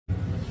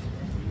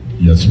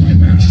Yes, my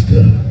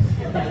master.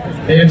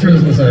 The answer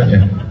is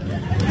lasagna.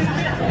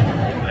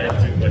 I have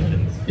two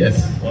questions.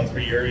 Yes. One's for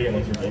Yuri and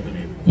one's for both of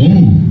you.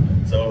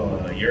 Ooh.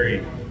 So,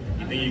 Yuri,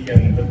 you think you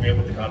can hook me up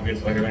with a copy of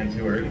Spider-Man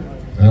 2 already?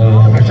 Oh,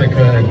 I wish I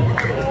could.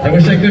 I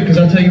wish I could, because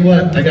I'll tell you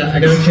what, I got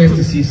a chance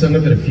to see some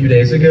of it a few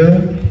days ago,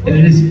 and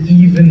it is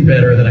even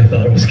better than I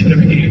thought it was going to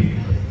be.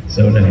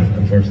 So no,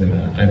 unfortunately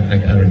not. I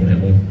don't even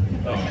have one.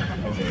 Oh,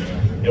 okay.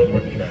 It was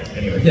worth a try.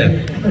 Anyway.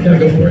 Yeah, I gotta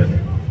go for it.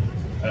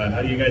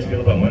 How do you guys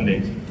feel about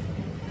Mondays?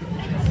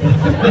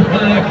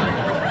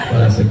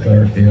 Classic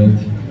Garfield.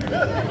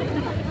 How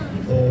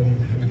do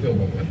we feel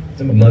about that?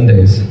 Some of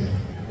Mondays.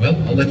 Well,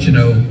 I'll let you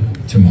know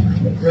tomorrow.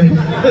 Right.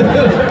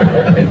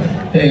 Right.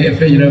 Hey,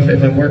 if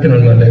I'm working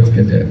on Monday, it's a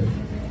good day.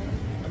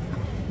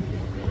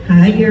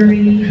 Hi,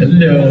 Yuri.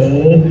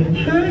 Hello.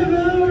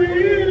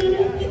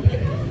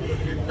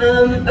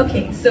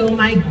 Okay, so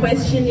my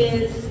question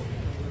is,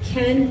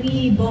 can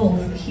we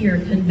both here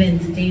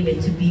convince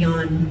David to be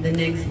on the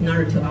next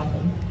Naruto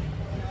album?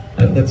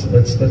 Let's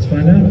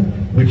find out.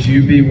 Would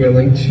you be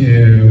willing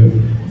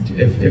to,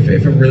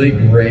 if a really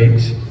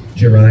great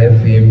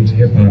Jiraiya-themed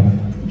hip-hop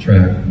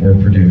track were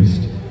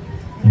produced,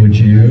 would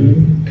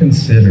you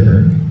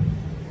consider,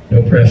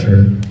 no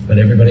pressure, but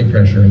everybody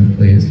pressure him,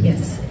 please.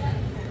 Yes.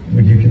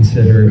 Would you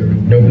consider,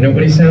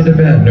 nobody sounded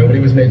bad, nobody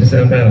was made to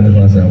sound bad on the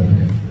last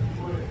album.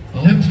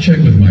 I'll have to check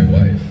with my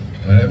wife.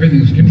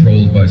 Everything's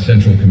controlled by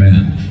central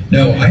command.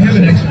 No, I have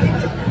an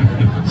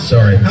expert.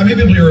 Sorry. How many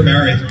people here are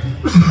married?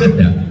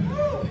 Yeah.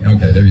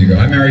 Okay, there you go.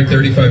 I'm married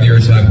 35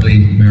 years,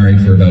 happily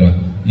married for about a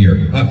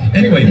year.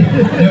 Anyway,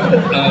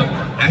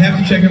 I have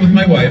to check in with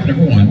my wife,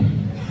 number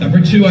one. Number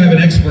two, I have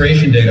an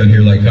expiration date on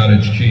here like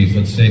cottage cheese.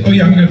 Let's see. Oh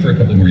yeah, I'm good for a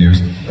couple more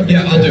years.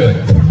 Yeah, I'll do it.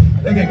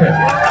 Okay, great.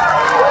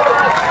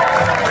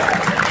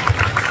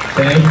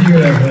 Thank you,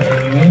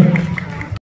 everyone.